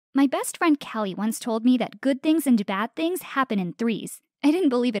My best friend Callie once told me that good things and bad things happen in threes. I didn't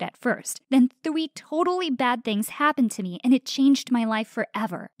believe it at first. Then 3 totally bad things happened to me and it changed my life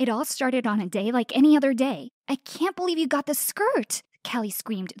forever. It all started on a day like any other day. I can't believe you got the skirt, Callie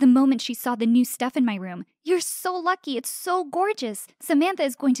screamed the moment she saw the new stuff in my room. You're so lucky, it's so gorgeous. Samantha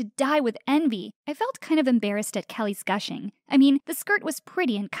is going to die with envy. I felt kind of embarrassed at Callie's gushing. I mean, the skirt was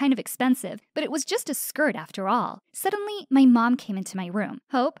pretty and kind of expensive, but it was just a skirt after all. Suddenly, my mom came into my room.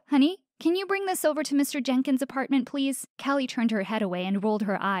 Hope, honey, can you bring this over to Mr. Jenkins' apartment, please? Callie turned her head away and rolled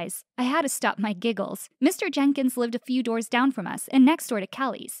her eyes. I had to stop my giggles. Mr. Jenkins lived a few doors down from us and next door to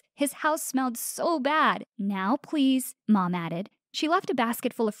Callie's. His house smelled so bad. Now, please, Mom added. She left a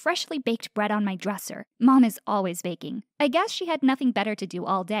basket full of freshly baked bread on my dresser. Mom is always baking. I guess she had nothing better to do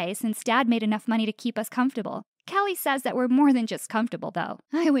all day since Dad made enough money to keep us comfortable. Callie says that we're more than just comfortable, though.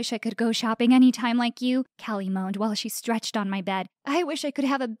 I wish I could go shopping anytime like you, Callie moaned while she stretched on my bed. I wish I could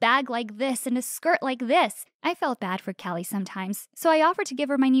have a bag like this and a skirt like this. I felt bad for Callie sometimes, so I offered to give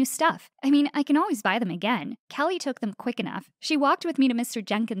her my new stuff. I mean, I can always buy them again. Callie took them quick enough. She walked with me to Mr.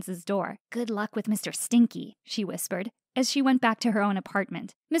 Jenkins's door. Good luck with Mr. Stinky, she whispered, as she went back to her own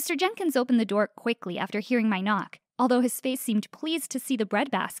apartment. Mr. Jenkins opened the door quickly after hearing my knock. Although his face seemed pleased to see the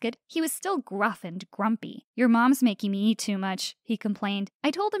bread basket, he was still gruff and grumpy. Your mom's making me eat too much, he complained. I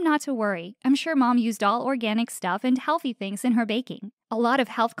told him not to worry. I'm sure Mom used all organic stuff and healthy things in her baking. A lot of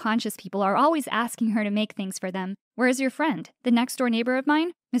health-conscious people are always asking her to make things for them. Where's your friend? The next-door neighbor of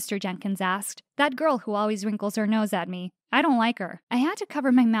mine? Mr. Jenkins asked. That girl who always wrinkles her nose at me. I don't like her. I had to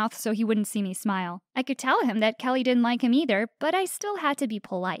cover my mouth so he wouldn't see me smile. I could tell him that Kelly didn't like him either, but I still had to be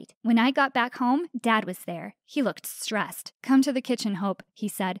polite. When I got back home, Dad was there. He looked stressed. Come to the kitchen, Hope, he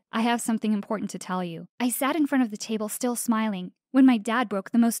said. I have something important to tell you. I sat in front of the table still smiling when my dad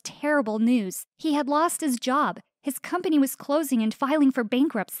broke the most terrible news. He had lost his job. His company was closing and filing for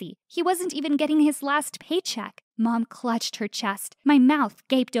bankruptcy. He wasn't even getting his last paycheck. Mom clutched her chest. My mouth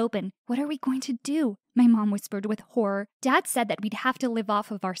gaped open. What are we going to do? My mom whispered with horror. Dad said that we'd have to live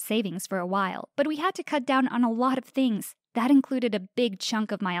off of our savings for a while, but we had to cut down on a lot of things. That included a big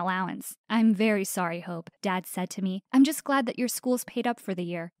chunk of my allowance. I'm very sorry, Hope, Dad said to me. I'm just glad that your school's paid up for the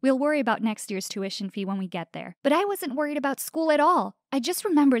year. We'll worry about next year's tuition fee when we get there. But I wasn't worried about school at all. I just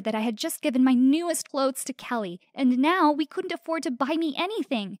remembered that I had just given my newest clothes to Kelly, and now we couldn't afford to buy me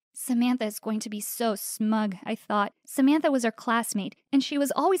anything. Samantha is going to be so smug, I thought. Samantha was our classmate, and she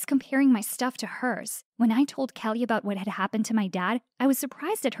was always comparing my stuff to hers. When I told Kelly about what had happened to my dad, I was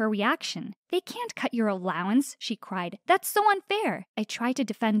surprised at her reaction. They can't cut your allowance, she cried. That's so unfair. I tried to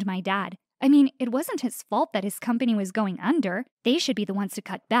defend my dad. I mean, it wasn't his fault that his company was going under. They should be the ones to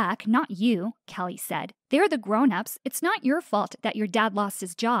cut back, not you, Kelly said. They're the grown-ups. It's not your fault that your dad lost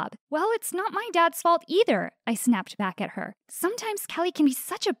his job. Well, it's not my dad's fault either, I snapped back at her. Sometimes Kelly can be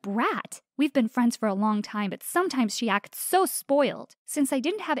such a brat. We've been friends for a long time, but sometimes she acts so spoiled. Since I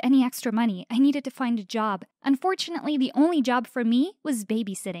didn't have any extra money, I needed to find a job. Unfortunately, the only job for me was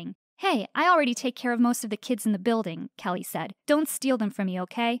babysitting. Hey, I already take care of most of the kids in the building, Kelly said. Don't steal them from me,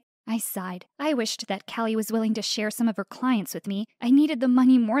 okay? I sighed. I wished that Kelly was willing to share some of her clients with me. I needed the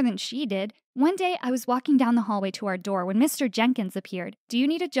money more than she did. One day, I was walking down the hallway to our door when Mr. Jenkins appeared. Do you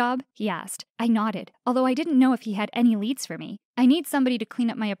need a job? He asked. I nodded, although I didn't know if he had any leads for me. I need somebody to clean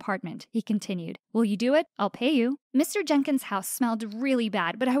up my apartment, he continued. Will you do it? I'll pay you. Mr. Jenkins' house smelled really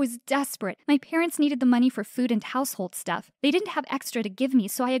bad, but I was desperate. My parents needed the money for food and household stuff. They didn't have extra to give me,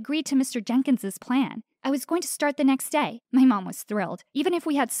 so I agreed to Mr. Jenkins's plan. I was going to start the next day. My mom was thrilled. Even if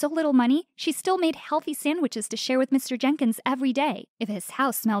we had so little money, she still made healthy sandwiches to share with Mr. Jenkins every day. If his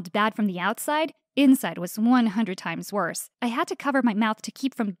house smelled bad from the outside, inside was 100 times worse. I had to cover my mouth to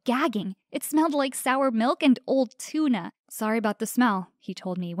keep from gagging. It smelled like sour milk and old tuna. Sorry about the smell, he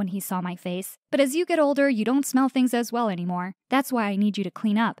told me when he saw my face. But as you get older, you don't smell things as well anymore. That's why I need you to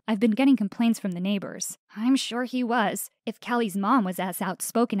clean up. I've been getting complaints from the neighbors. I'm sure he was. If Kelly's mom was as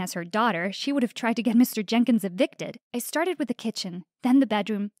outspoken as her daughter, she would have tried to get Mr. Jenkins evicted. I started with the kitchen, then the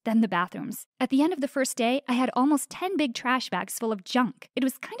bedroom, then the bathrooms. At the end of the first day, I had almost 10 big trash bags full of junk. It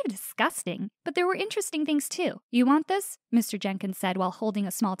was kind of disgusting, but there were interesting things too. You want this? Mr. Jenkins said while holding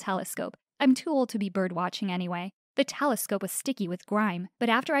a small telescope. I'm too old to be bird watching anyway. The telescope was sticky with grime, but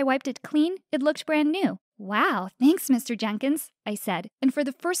after I wiped it clean, it looked brand new. Wow, thanks, Mr. Jenkins, I said. And for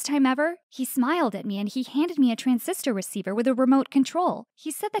the first time ever, he smiled at me and he handed me a transistor receiver with a remote control.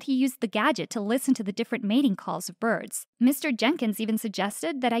 He said that he used the gadget to listen to the different mating calls of birds. Mr. Jenkins even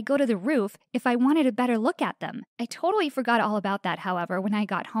suggested that I go to the roof if I wanted a better look at them. I totally forgot all about that, however, when I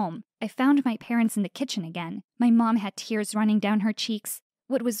got home. I found my parents in the kitchen again. My mom had tears running down her cheeks.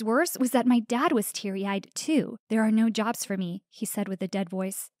 What was worse was that my dad was teary-eyed too. "There are no jobs for me," he said with a dead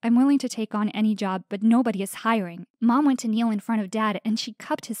voice. "I'm willing to take on any job, but nobody is hiring." Mom went to kneel in front of Dad and she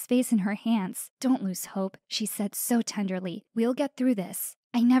cupped his face in her hands. "Don't lose hope," she said so tenderly. "We'll get through this."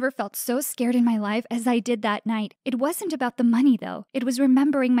 I never felt so scared in my life as I did that night. It wasn't about the money, though. It was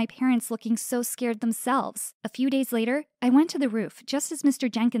remembering my parents looking so scared themselves. A few days later, I went to the roof, just as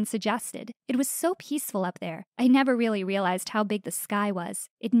Mr. Jenkins suggested. It was so peaceful up there. I never really realized how big the sky was.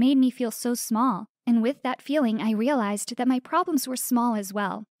 It made me feel so small. And with that feeling, I realized that my problems were small as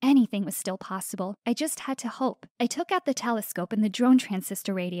well. Anything was still possible. I just had to hope. I took out the telescope and the drone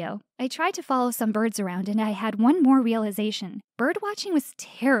transistor radio. I tried to follow some birds around, and I had one more realization. Bird watching was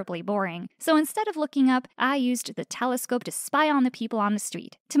terribly boring. So instead of looking up, I used the telescope to spy on the people on the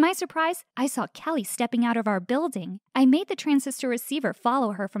street. To my surprise, I saw Kelly stepping out of our building. I made the transistor receiver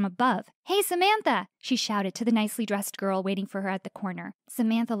follow her from above. "Hey, Samantha!" she shouted to the nicely dressed girl waiting for her at the corner.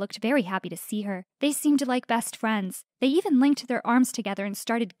 Samantha looked very happy to see her. They seemed like best friends. They even linked their arms together and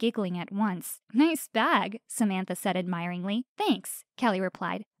started giggling at once. "Nice bag," Samantha said admiringly. "Thanks," Kelly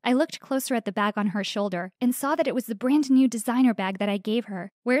replied. I looked closer at the bag on her shoulder and saw that it was the brand new designer bag that I gave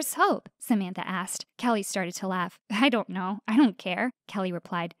her. "Where's Hope?" Samantha asked. Kelly started to laugh. "I don't know. I don't care," Kelly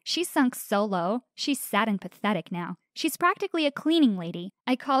replied. "She sunk so low. She's sad and pathetic now. She's practically a cleaning lady.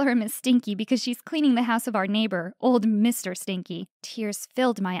 I call her Miss Stinky because she's cleaning the house of our neighbor, old Mr. Stinky." Tears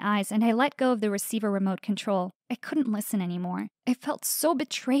filled my eyes and I let go of the receiver remote control. I couldn't listen anymore. I felt so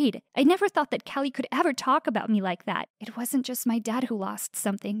betrayed. I never thought that Kelly could ever talk about me like that. "It wasn't just my dad who lost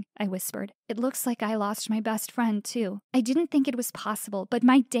something," I whispered. "It looks like I lost my best friend, too." I didn't think it was possible, but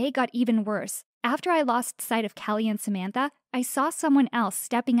my day got even worse. After I lost sight of Kelly and Samantha, I saw someone else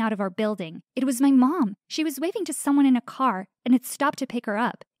stepping out of our building. It was my mom. She was waving to someone in a car, and it stopped to pick her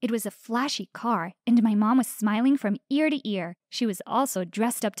up. It was a flashy car, and my mom was smiling from ear to ear. She was also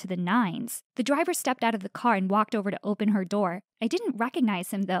dressed up to the nines. The driver stepped out of the car and walked over to open her door. I didn't recognize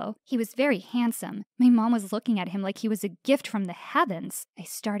him, though. He was very handsome. My mom was looking at him like he was a gift from the heavens. I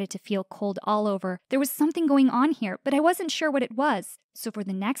started to feel cold all over. There was something going on here, but I wasn't sure what it was. So for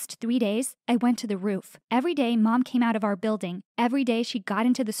the next 3 days, I went to the roof. Every day, Mom came out of our building. Every day, she got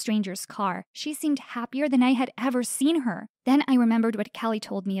into the stranger's car. She seemed happier than I had ever seen her. Then I remembered what Kelly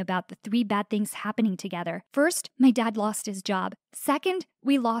told me about the 3 bad things happening together. First, my dad lost his job. Second,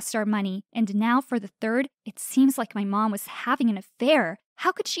 we lost our money. And now for the third, it seems like my mom was having an affair.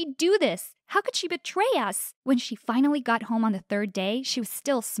 How could she do this? How could she betray us? When she finally got home on the 3rd day, she was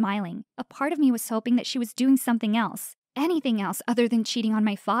still smiling. A part of me was hoping that she was doing something else. Anything else other than cheating on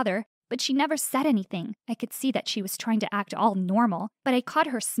my father. But she never said anything. I could see that she was trying to act all normal, but I caught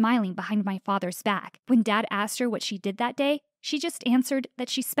her smiling behind my father's back. When Dad asked her what she did that day, she just answered that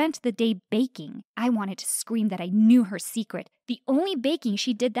she spent the day baking. I wanted to scream that I knew her secret. The only baking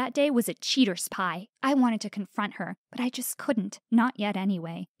she did that day was a cheater's pie. I wanted to confront her, but I just couldn't. Not yet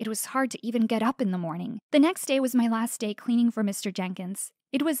anyway. It was hard to even get up in the morning. The next day was my last day cleaning for Mr. Jenkins.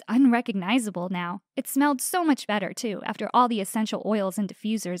 It was unrecognizable now. It smelled so much better, too, after all the essential oils and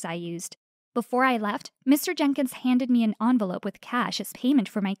diffusers I used. Before I left, Mr. Jenkins handed me an envelope with cash as payment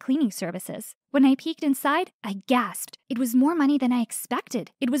for my cleaning services. When I peeked inside, I gasped. It was more money than I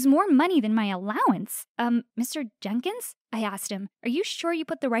expected. It was more money than my allowance. Mr. Jenkins? I asked him. "Are you sure you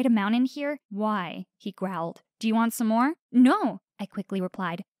put the right amount in here?" "Why?" he growled. "Do you want some more?" "No," I quickly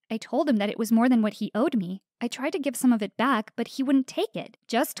replied. I told him that it was more than what he owed me. I tried to give some of it back, but he wouldn't take it.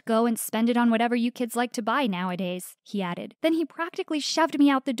 "Just go and spend it on whatever you kids like to buy nowadays," he added. Then he practically shoved me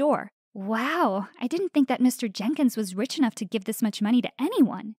out the door. Wow, I didn't think that Mr. Jenkins was rich enough to give this much money to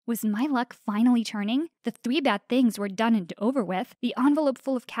anyone. Was my luck finally turning? The 3 bad things were done and over with. The envelope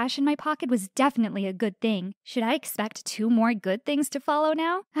full of cash in my pocket was definitely a good thing. Should I expect 2 more good things to follow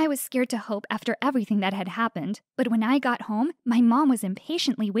now? I was scared to hope after everything that had happened. But when I got home, my mom was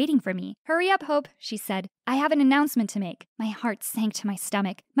impatiently waiting for me. "Hurry up, Hope," she said. "I have an announcement to make." My heart sank to my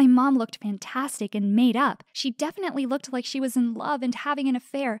stomach. My mom looked fantastic and made up. She definitely looked like she was in love and having an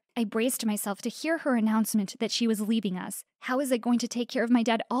affair. I braced myself to hear her announcement that she was leaving us. How was I going to take care of my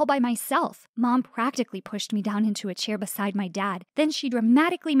dad all by myself? Mom practically pushed me down into a chair beside my dad. Then she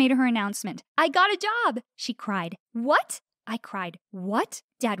dramatically made her announcement. "I got a job!" she cried. "What?" I cried. "What?"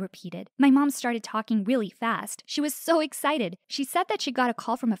 Dad repeated. My mom started talking really fast. She was so excited. She said that she got a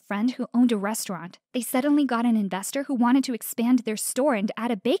call from a friend who owned a restaurant. They suddenly got an investor who wanted to expand their store and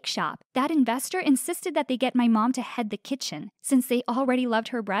add a bake shop. That investor insisted that they get my mom to head the kitchen. Since they already loved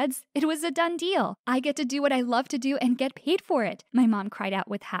her breads, it was a done deal. I get to do what I love to do and get paid for it, my mom cried out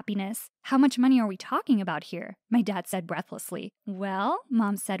with happiness. How much money are we talking about here? My dad said breathlessly. Well,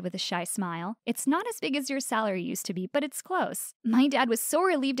 Mom said with a shy smile, it's not as big as your salary used to be, but it's close. My dad was so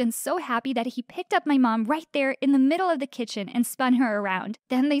relieved and so happy that he picked up my mom right there in the middle of the kitchen and spun her around.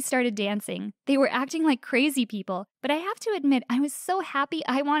 Then they started dancing. They were acting like crazy people, but I have to admit I was so happy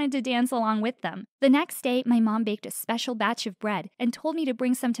I wanted to dance along with them. The next day, my mom baked a special batch of bread and told me to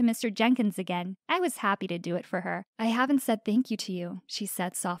bring some to Mr. Jenkins again. I was happy to do it for her. I haven't said thank you to you, she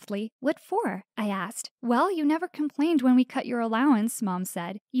said softly. What for? I asked. Well, you never complained when we cut your allowance, Mom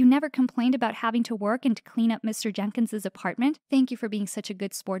said. You never complained about having to work and to clean up Mr. Jenkins's apartment. Thank you for being such a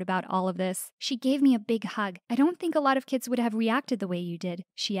good sport about all of this. She gave me a big hug. I don't think a lot of kids would have reacted the way you did,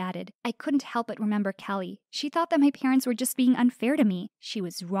 she added. I couldn't help but remember Kelly. She thought that my parents were just being unfair to me. She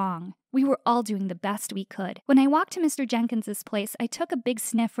was wrong. We were all doing the best we could. When I walked to Mr. Jenkins's place, I took a big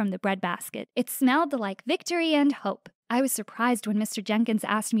sniff from the breadbasket. It smelled like victory and hope. I was surprised when Mr. Jenkins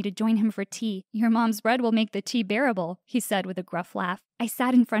asked me to join him for tea. Your mom's bread will make the tea bearable, he said with a gruff laugh. I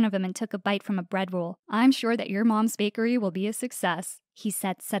sat in front of him and took a bite from a bread roll. I'm sure that your mom's bakery will be a success, he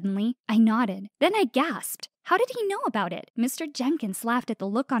said suddenly. I nodded. Then I gasped. How did he know about it? Mr. Jenkins laughed at the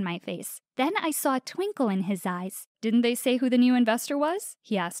look on my face. Then I saw a twinkle in his eyes. Didn't they say who the new investor was?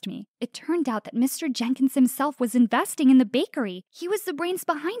 He asked me. It turned out that Mr. Jenkins himself was investing in the bakery. He was the brains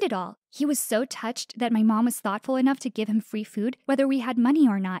behind it all. He was so touched that my mom was thoughtful enough to give him free food, whether we had money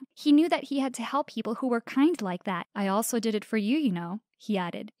or not. He knew that he had to help people who were kind like that. I also did it for you, you know, he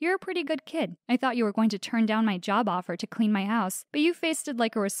added. You're a pretty good kid. I thought you were going to turn down my job offer to clean my house, but you faced it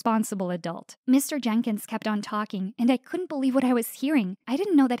like a responsible adult. Mr. Jenkins kept on talking, and I couldn't believe what I was hearing. I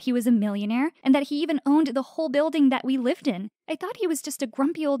didn't know that he was a millionaire, and that he even owned the whole building that we lived in. I thought he was just a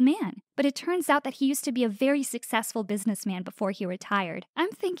grumpy old man, but it turns out that he used to be a very successful businessman before he retired. I'm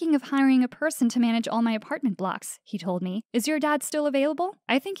thinking of hiring a person to manage all my apartment blocks, he told me. Is your dad still available?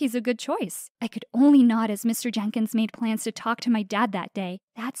 I think he's a good choice. I could only nod as Mr. Jenkins made plans to talk to my dad that day.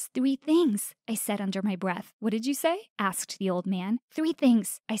 That's 3 things, I said under my breath. What did you say? Asked the old man. 3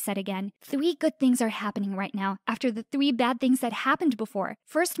 things, I said again. 3 good things are happening right now after the 3 bad things that happened before.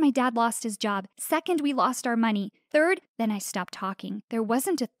 First, my dad lost his job. Second, we lost our money. Third, then I stopped talking. There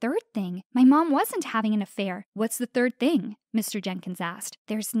wasn't a third thing. My mom wasn't having an affair. What's the third thing? Mr. Jenkins asked.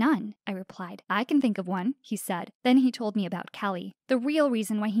 There's none, I replied. I can think of one, he said. Then he told me about Kelly. The real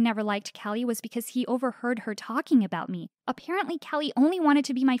reason why he never liked Kelly was because he overheard her talking about me. Apparently, Kelly only wanted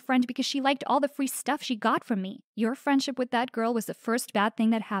to be my friend because she liked all the free stuff she got from me. Your friendship with that girl was the first bad thing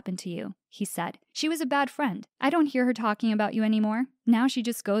that happened to you, he said. She was a bad friend. I don't hear her talking about you anymore. Now she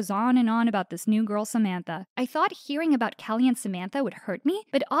just goes on and on about this new girl, Samantha. I thought hearing about Kelly and Samantha would hurt me,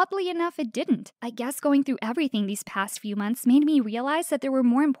 but oddly enough, it didn't. I guess going through everything these past few months made me realize that there were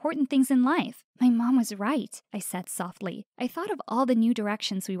more important things in life. My mom was right, I said softly. I thought of all the new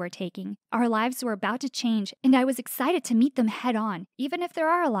directions we were taking. Our lives were about to change, and I was excited to meet them head on, even if there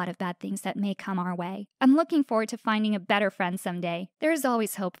are a lot of bad things that may come our way. I'm looking forward to finding a better friend someday. There's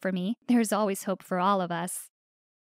always hope for me. There's always hope for all of us.